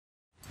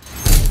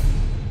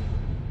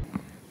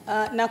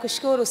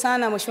Nakushukuru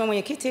sana Mheshimiwa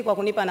Mwenyekiti kwa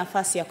kunipa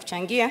nafasi ya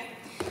kuchangia.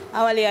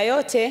 Awali ya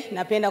yote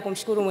napenda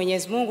kumshukuru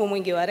Mwenyezi Mungu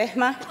mwingi wa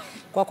rehema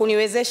kwa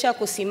kuniwezesha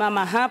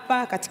kusimama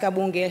hapa katika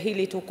bunge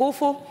hili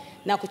tukufu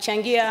na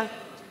kuchangia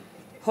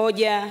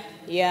hoja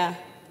ya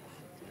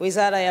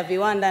Wizara ya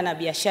Viwanda na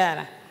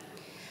Biashara.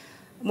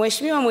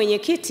 Mheshimiwa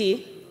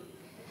Mwenyekiti,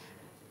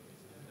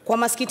 kwa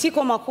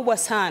masikitiko makubwa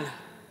sana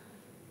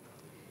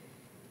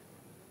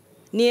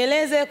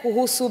nieleze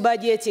kuhusu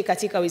bajeti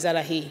katika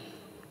wizara hii.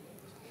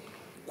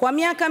 Kwa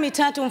miaka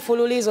mitatu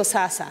mfululizo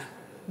sasa,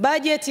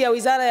 bajeti ya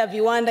Wizara ya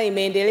Viwanda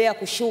imeendelea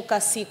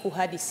kushuka siku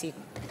hadi siku.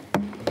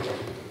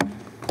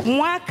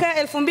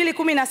 Mwaka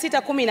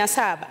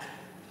 2016-17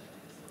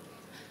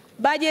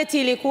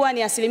 bajeti ilikuwa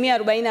ni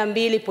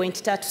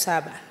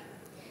 42.37,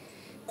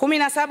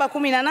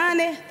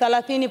 17-18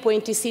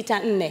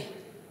 30.64,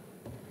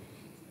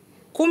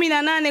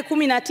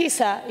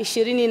 18-19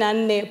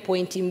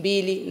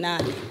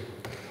 24.28.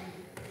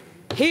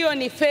 Hiyo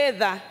ni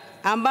fedha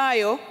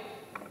ambayo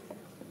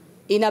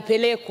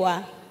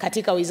inapelekwa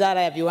katika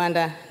Wizara ya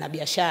Viwanda na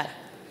Biashara.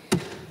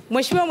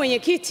 Mheshimiwa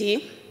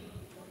Mwenyekiti,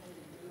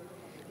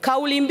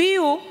 kauli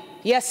mbiu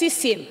ya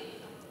CCM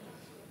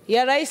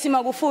ya Rais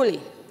Magufuli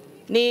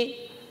ni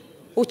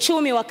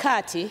uchumi wa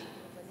kati,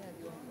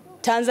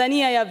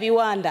 Tanzania ya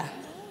viwanda.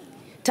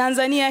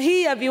 Tanzania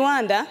hii ya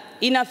viwanda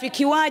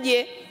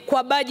inafikiwaje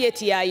kwa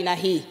bajeti ya aina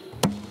hii?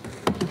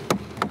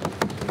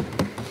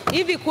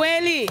 Hivi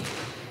kweli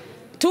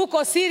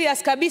tuko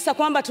serious kabisa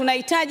kwamba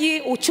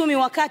tunahitaji uchumi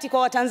wa kati kwa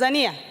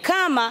Watanzania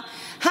kama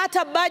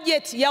hata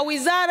bajeti ya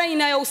wizara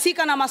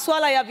inayohusika na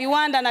masuala ya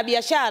viwanda na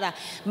biashara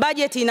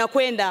bajeti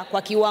inakwenda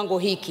kwa kiwango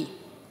hiki?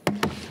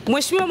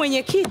 Mheshimiwa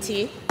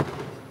Mwenyekiti,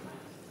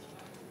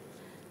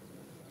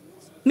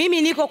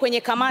 mimi niko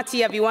kwenye kamati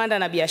ya viwanda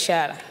na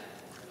biashara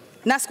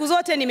na siku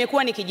zote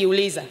nimekuwa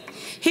nikijiuliza,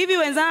 hivi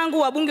wenzangu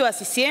wabunge wa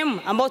CCM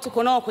ambao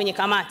tuko nao kwenye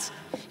kamati,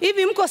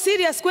 hivi mko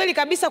serious kweli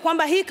kabisa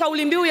kwamba hii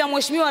kauli mbiu ya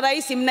Mheshimiwa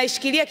Rais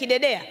mnaishikilia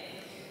kidedea?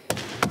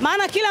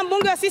 Maana kila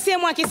mbunge wa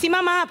CCM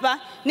akisimama hapa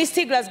ni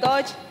Stigler's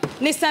Gauge,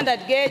 ni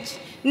standard gauge,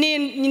 ni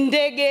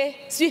ndege.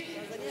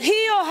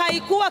 Hiyo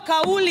haikuwa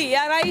kauli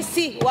ya Rais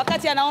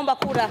wakati anaomba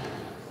kura.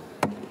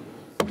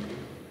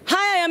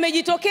 Haya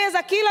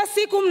yamejitokeza kila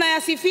siku,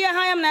 mnayasifia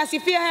haya,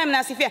 mnayasifia haya,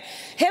 mnayasifia.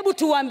 Hebu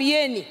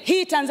tuambieni,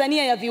 hii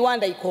Tanzania ya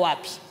viwanda iko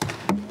wapi?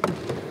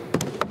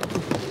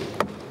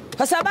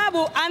 Kwa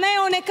sababu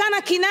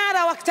anayeonekana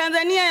kinara wa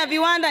Tanzania ya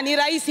viwanda ni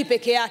Rais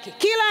peke yake.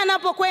 Kila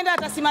anapokwenda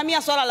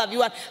atasimamia swala la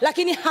viwanda,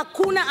 lakini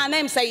hakuna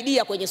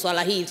anayemsaidia kwenye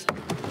swala hili.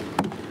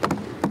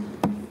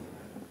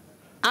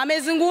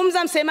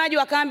 Amezungumza msemaji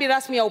wa kambi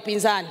rasmi ya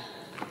upinzani.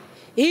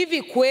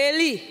 Hivi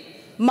kweli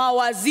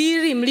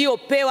mawaziri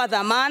mliopewa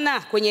dhamana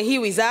kwenye hii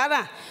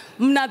wizara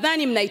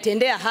mnadhani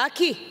mnaitendea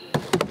haki?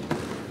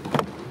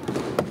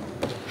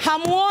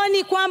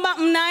 Hamuoni kwamba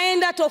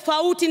mnaenda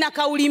tofauti na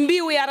kauli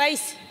mbiu ya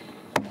Rais?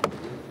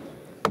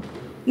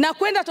 Na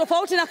kwenda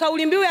tofauti na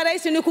kauli mbiu ya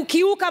Rais ni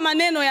kukiuka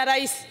maneno ya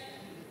Rais.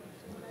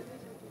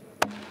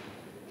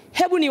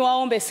 Hebu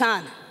niwaombe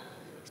sana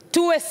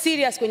tuwe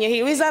serious kwenye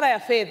hii Wizara ya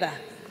Fedha.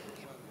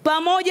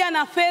 Pamoja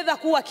na fedha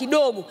kuwa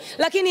kidogo,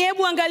 lakini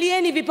hebu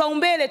angalieni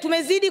vipaumbele.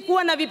 Tumezidi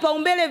kuwa na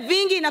vipaumbele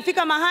vingi,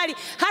 inafika mahali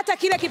hata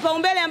kile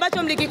kipaumbele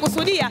ambacho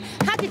mlikikusudia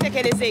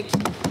hakitekelezeki.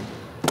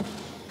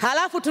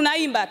 Halafu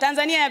tunaimba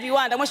Tanzania ya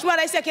viwanda. Mheshimiwa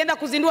Rais akienda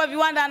kuzindua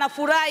viwanda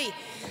anafurahi.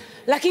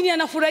 Lakini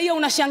anafurahia,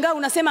 unashangaa,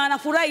 unasema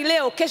anafurahi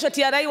leo, kesho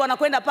TRA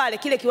wanakwenda pale,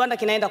 kile kiwanda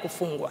kinaenda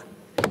kufungwa.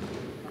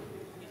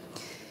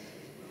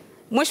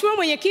 Mheshimiwa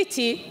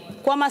Mwenyekiti,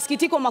 kwa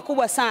masikitiko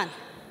makubwa sana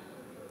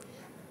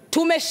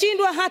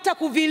tumeshindwa hata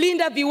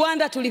kuvilinda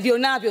viwanda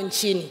tulivyonavyo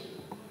nchini.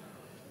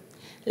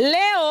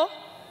 Leo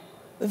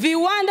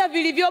viwanda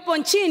vilivyopo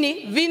nchini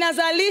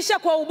vinazalisha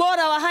kwa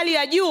ubora wa hali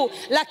ya juu,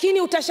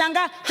 lakini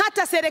utashangaa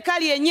hata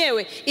serikali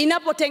yenyewe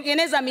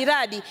inapotengeneza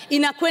miradi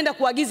inakwenda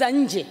kuagiza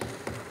nje.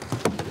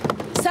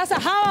 Sasa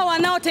hawa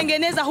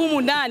wanaotengeneza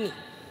humu ndani,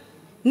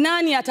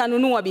 nani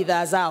atanunua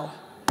bidhaa zao?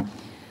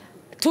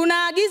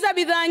 Tunaagiza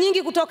bidhaa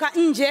nyingi kutoka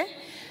nje,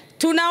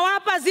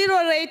 tunawapa zero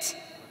rate.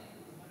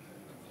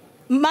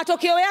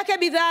 Matokeo yake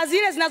bidhaa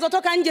zile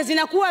zinazotoka nje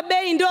zinakuwa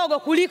bei ndogo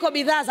kuliko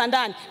bidhaa za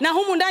ndani. Na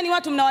humu ndani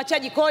watu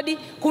mnawachaji kodi,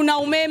 kuna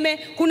umeme,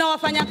 kuna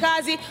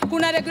wafanyakazi,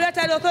 kuna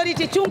regulatory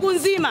authority chungu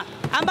nzima,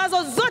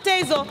 ambazo zote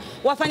hizo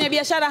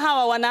wafanyabiashara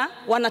hawa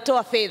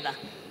wanatoa fedha.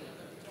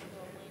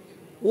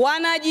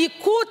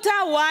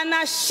 Wanajikuta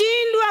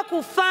wanashindwa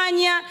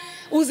kufanya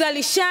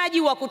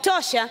uzalishaji wa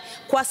kutosha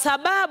kwa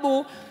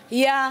sababu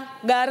ya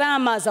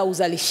gharama za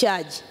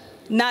uzalishaji.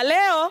 Na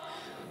leo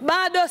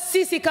bado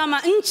sisi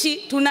kama nchi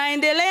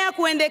tunaendelea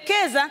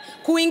kuendekeza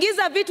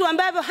kuingiza vitu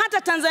ambavyo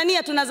hata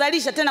Tanzania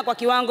tunazalisha tena kwa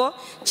kiwango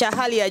cha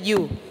hali ya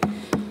juu.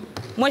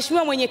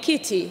 Mheshimiwa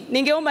Mwenyekiti,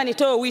 ningeomba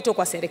nitoe wito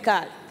kwa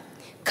serikali.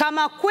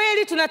 Kama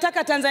kweli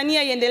tunataka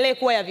Tanzania iendelee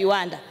kuwa ya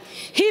viwanda,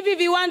 hivi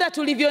viwanda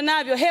tulivyo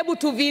navyo hebu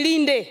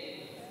tuvilinde.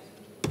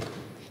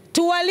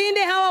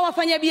 Tuwalinde hawa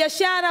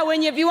wafanyabiashara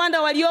wenye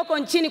viwanda walioko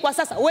nchini kwa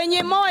sasa,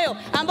 wenye moyo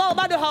ambao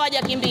bado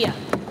hawajakimbia.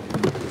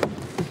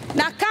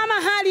 Na kama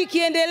hali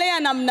ikiendelea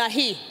namna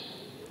hii,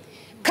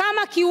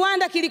 Kama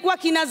kiwanda kilikuwa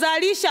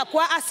kinazalisha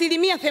kwa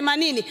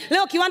 80%,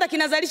 leo kiwanda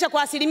kinazalisha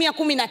kwa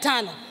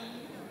 15%.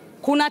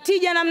 Kuna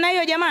tija namna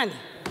hiyo jamani?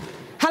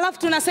 Halafu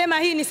tunasema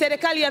hii ni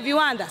serikali ya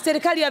viwanda.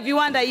 Serikali ya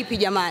viwanda ipi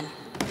jamani?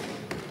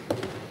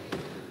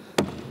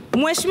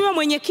 Mheshimiwa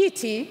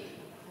Mwenyekiti,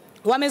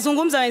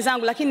 wamezungumza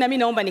wenzangu, lakini na mimi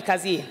naomba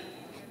nikazie.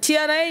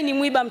 TRA ni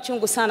mwiba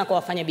mchungu sana kwa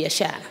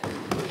wafanyabiashara.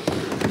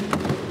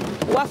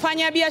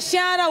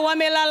 Wafanyabiashara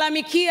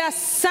wamelalamikia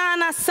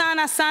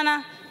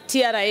sana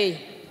TRA.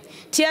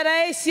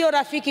 TRA sio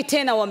rafiki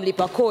tena wa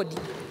mlipa kodi.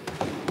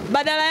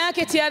 Badala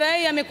yake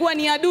TRA amekuwa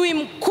ni adui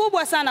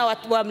mkubwa sana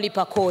wa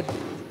mlipa kodi.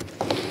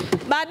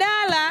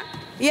 Badala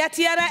ya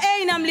TRA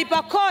na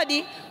mlipa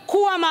kodi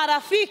kuwa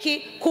marafiki,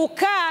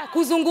 kukaa,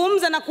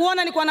 kuzungumza na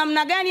kuona ni kwa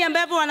namna gani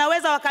ambavyo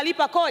wanaweza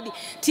wakalipa kodi,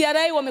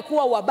 TRA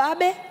wamekuwa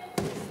wababe.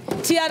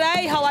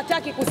 TRA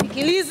hawataki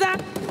kusikiliza.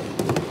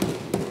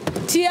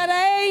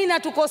 TRA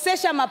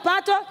inatukosesha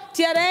mapato.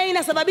 TRA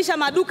inasababisha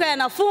maduka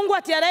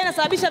yanafungwa. TRA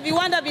inasababisha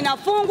viwanda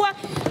vinafungwa.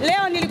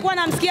 Leo nilikuwa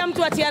namsikia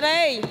mtu wa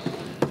TRA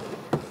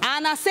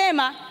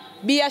anasema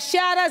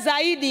biashara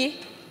zaidi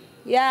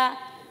ya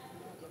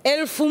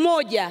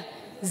 1000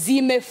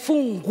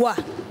 zimefungwa.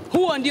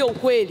 Huo ndio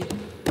ukweli.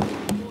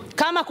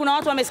 Kama kuna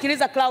watu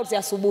wamesikiliza Clouds ya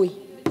asubuhi.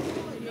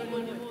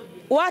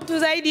 Watu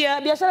zaidi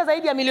ya biashara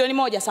zaidi ya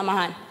 1,000,000,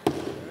 samahani,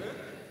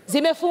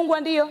 zimefungwa,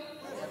 ndio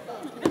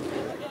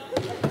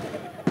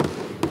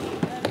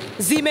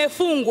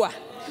zimefungwa.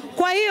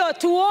 Kwa hiyo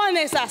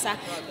tuone sasa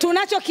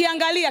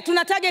tunachokiangalia,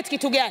 tuna target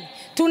kitu gani?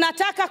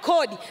 Tunataka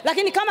kodi,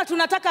 lakini kama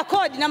tunataka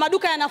kodi na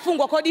maduka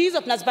yanafungwa, kodi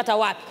hizo tunazipata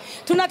wapi?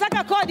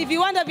 Tunataka kodi,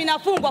 viwanda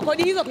vinafungwa,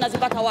 kodi hizo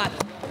tunazipata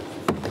wapi?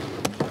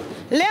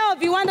 Leo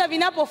viwanda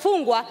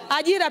vinapofungwa,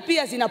 ajira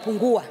pia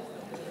zinapungua.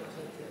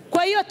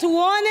 Kwa hiyo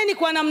tuone ni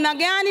kwa namna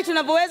gani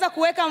tunavyoweza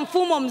kuweka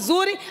mfumo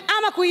mzuri,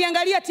 ama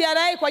kuiangalia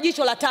TRA kwa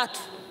jicho la tatu.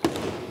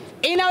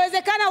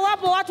 Inawezekana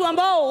wapo watu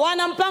ambao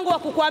wana mpango wa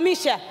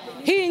kukwamisha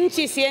hii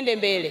nchi isiende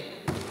mbele.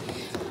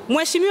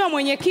 Mheshimiwa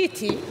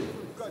Mwenyekiti,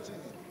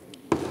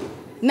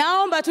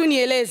 naomba tu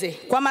nieleze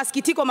kwa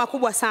masikitiko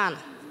makubwa sana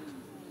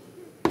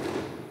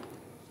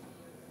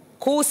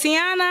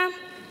kuhusiana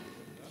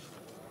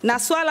na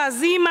swala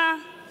zima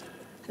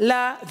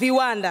la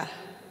viwanda.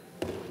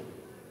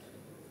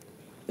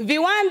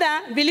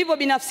 Viwanda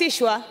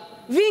vilivyobinafsishwa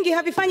vingi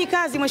havifanyi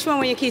kazi, Mheshimiwa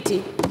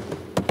Mwenyekiti.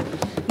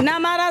 Na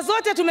mara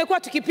zote tumekuwa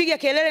tukipiga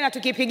kelele na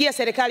tukipigia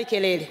serikali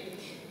kelele.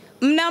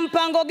 Mna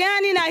mpango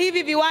gani na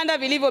hivi viwanda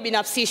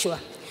vilivyobinafsishwa?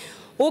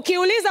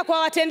 Ukiuliza kwa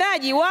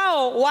watendaji,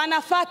 wao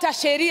wanafata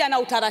sheria na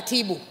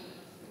utaratibu.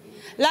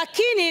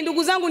 Lakini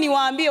ndugu zangu,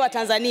 niwaambie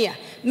Watanzania,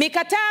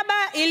 mikataba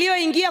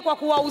iliyoingia kwa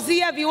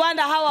kuwauzia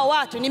viwanda hawa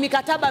watu ni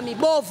mikataba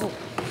mibovu,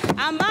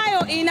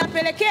 ambayo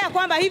inapelekea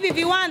kwamba hivi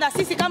viwanda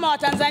sisi kama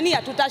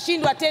Watanzania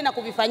tutashindwa tena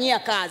kuvifanyia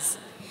kazi.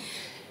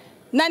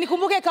 Na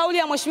nikumbuke kauli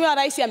ya Mheshimiwa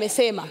Rais,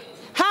 amesema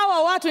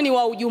hawa watu ni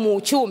wahujumu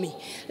uchumi.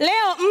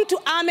 Leo mtu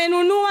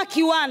amenunua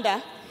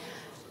kiwanda,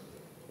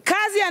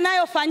 kazi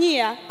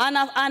anayofanyia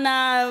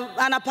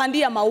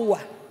anapandia maua.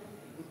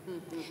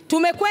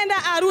 Tumekwenda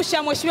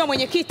Arusha, Mheshimiwa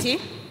Mwenyekiti,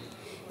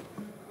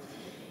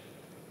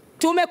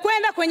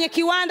 tumekwenda kwenye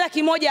kiwanda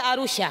kimoja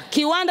Arusha.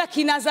 Kiwanda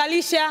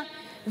kinazalisha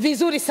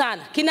vizuri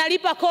sana,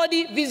 kinalipa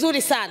kodi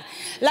vizuri sana,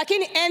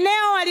 lakini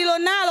eneo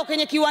walilonalo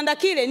kwenye kiwanda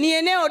kile ni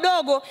eneo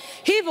dogo.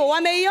 Hivyo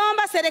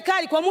wameiomba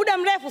serikali kwa muda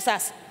mrefu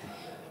sasa,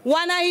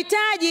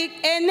 wanahitaji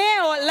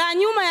eneo la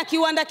nyuma ya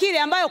kiwanda kile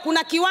ambayo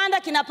kuna kiwanda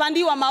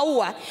kinapandiwa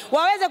maua,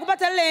 waweze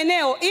kupata lile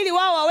eneo ili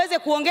wao waweze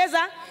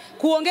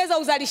kuongeza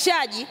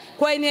uzalishaji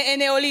kwa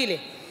eneo lile.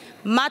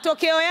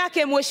 Matokeo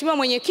yake, Mheshimiwa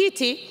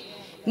Mwenyekiti,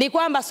 ni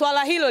kwamba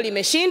swala hilo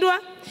limeshindwa,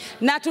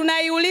 na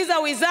tunaiuliza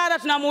wizara,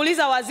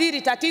 tunamuuliza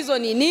waziri tatizo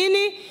ni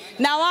nini,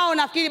 na wao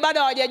nafikiri bado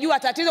hawajajua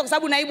tatizo, kwa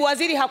sababu naibu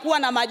waziri hakuwa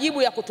na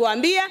majibu ya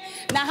kutuambia.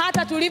 Na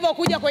hata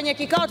tulivyokuja kwenye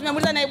kikao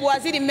tumemuuliza naibu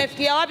waziri,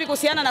 mmefikia wapi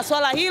kuhusiana na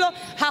swala hilo,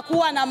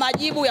 hakuwa na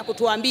majibu ya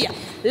kutuambia.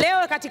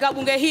 Leo katika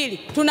bunge hili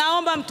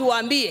tunaomba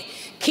mtuambie,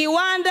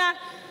 kiwanda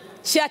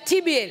cha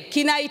TBL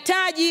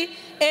kinahitaji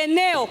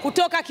eneo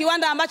kutoka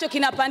kiwanda ambacho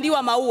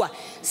kinapandiwa maua.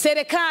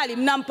 Serikali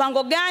mna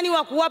mpango gani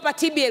wa kuwapa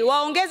TBL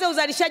waongeze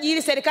uzalishaji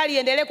ili serikali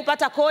iendelee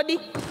kupata kodi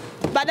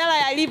badala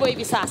ya ilivyo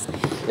hivi sasa?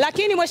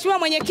 Lakini Mheshimiwa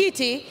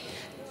Mwenyekiti,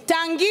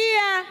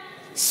 tangia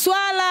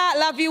swala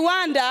la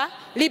viwanda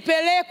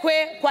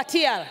lipelekwe kwa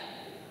TRA,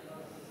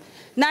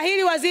 na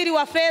hili waziri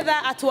wa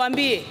fedha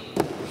atuambie,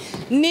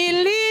 ni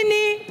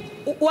lini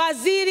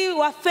waziri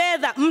wa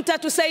fedha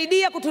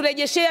mtatusaidia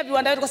kuturejeshea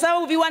viwanda vyetu, kwa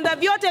sababu viwanda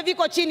vyote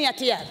viko chini ya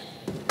TRA.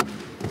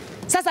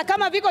 Sasa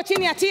kama viko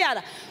chini ya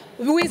TRA,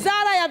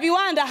 Wizara ya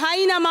Viwanda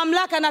haina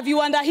mamlaka na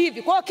viwanda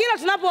hivi. Kwa hiyo kila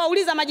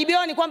tunapowauliza majibu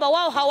ni kwamba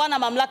wao hawana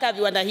mamlaka ya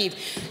viwanda hivi.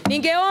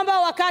 Ningeomba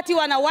wakati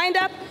wana wind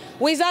up,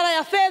 Wizara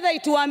ya Fedha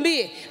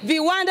ituambie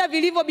viwanda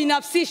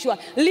vilivyobinafsishwa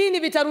lini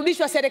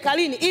vitarudishwa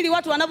serikalini ili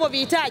watu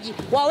wanapovihitaji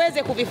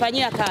waweze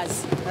kuvifanyia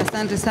kazi.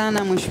 Asante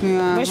sana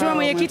Mheshimiwa. Mheshimiwa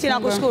Mwenyekiti,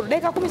 nakushukuru.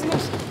 Dakika 10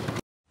 zimeisha.